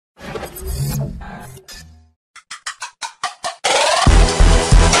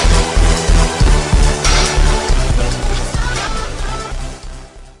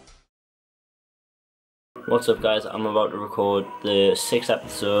What's up guys, I'm about to record the 6th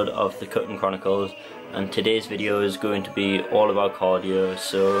episode of the Cooking Chronicles, and today's video is going to be all about cardio,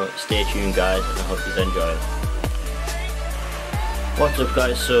 so stay tuned guys and I hope you enjoy it. What's up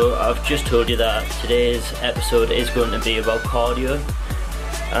guys, so I've just told you that today's episode is going to be about cardio,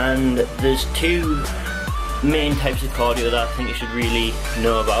 and there's two main types of cardio that I think you should really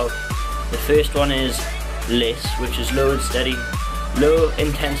know about. The first one is LISS, which is low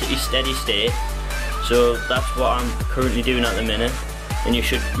intensity steady state. So that's what I'm currently doing at the minute, and you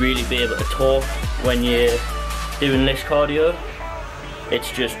should really be able to talk when you're doing LISS cardio.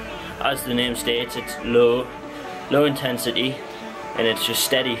 It's just, as the name states, it's low intensity and it's just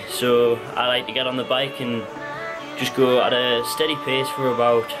steady. So I like to get on the bike and just go at a steady pace for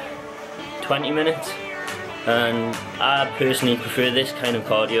about 20 minutes, and I personally prefer this kind of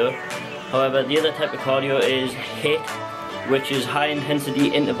cardio. However, the other type of cardio is HIIT, which is high intensity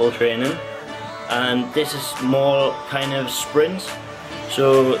interval training, and this is more kind of sprints,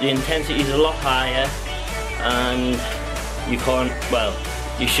 so the intensity is a lot higher and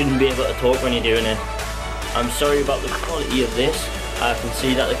you shouldn't be able to talk when you're doing it. I'm sorry about the quality of this. I can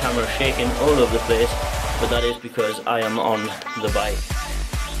see that the camera is shaking all over the place, but that is because I am on the bike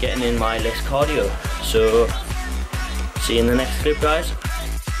getting in my LISS cardio. So see you in the next clip guys.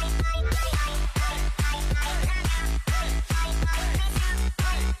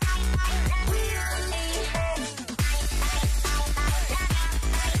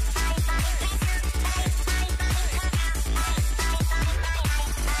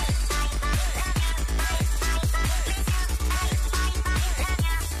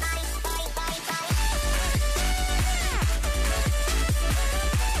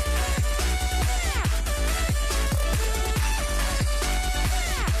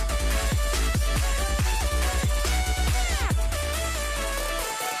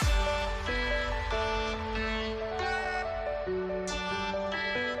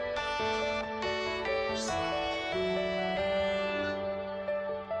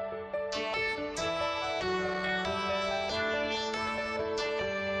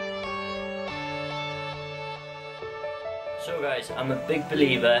 So guys, I'm a big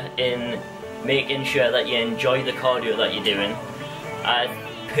believer in making sure that you enjoy the cardio that you're doing. I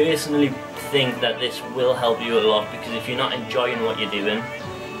personally think that this will help you a lot, because if you're not enjoying what you're doing,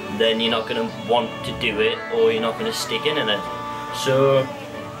 then you're not going to want to do it, or you're not going to stick in it. So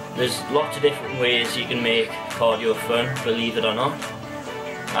there's lots of different ways you can make cardio fun, believe it or not.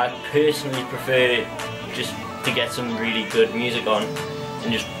 I personally prefer just to get some really good music on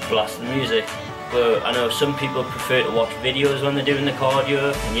and just blast the music. But I know some people prefer to watch videos when they're doing the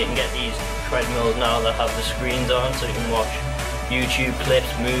cardio, and you can get these treadmills now that have the screens on, so you can watch YouTube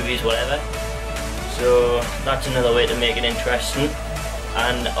clips, movies, whatever. So that's another way to make it interesting.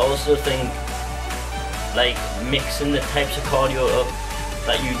 And I also think like mixing the types of cardio up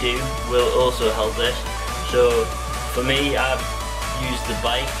that you do will also help this. So for me, I've used the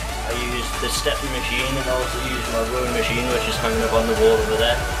bike, I used the stepping machine, and I also used my rowing machine, which is hanging up on the wall over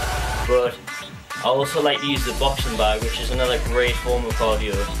there. But I also like to use the boxing bag, which is another great form of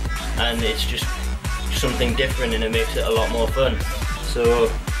cardio, and it's just something different and it makes it a lot more fun.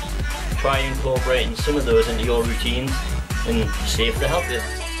 So try incorporating some of those into your routines and see if they help you.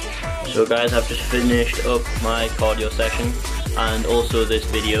 So guys, I've just finished up my cardio session and also this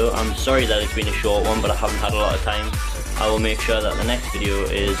video. I'm sorry that it's been a short one, but I haven't had a lot of time. I will make sure that the next video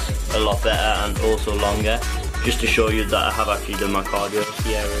is a lot better and also longer, just to show you that I have actually done my cardio.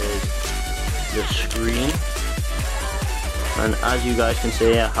 Here is the screen, and as you guys can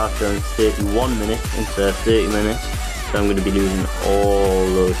see, I have done 31 minutes instead of 30 minutes, so I'm going to be losing all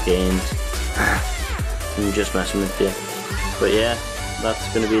those gains. I'm just messing with you, but yeah,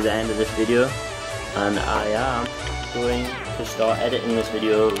 that's going to be the end of this video, and I am going to start editing this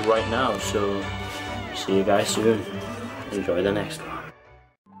video right now, so see you guys soon. Enjoy the next one.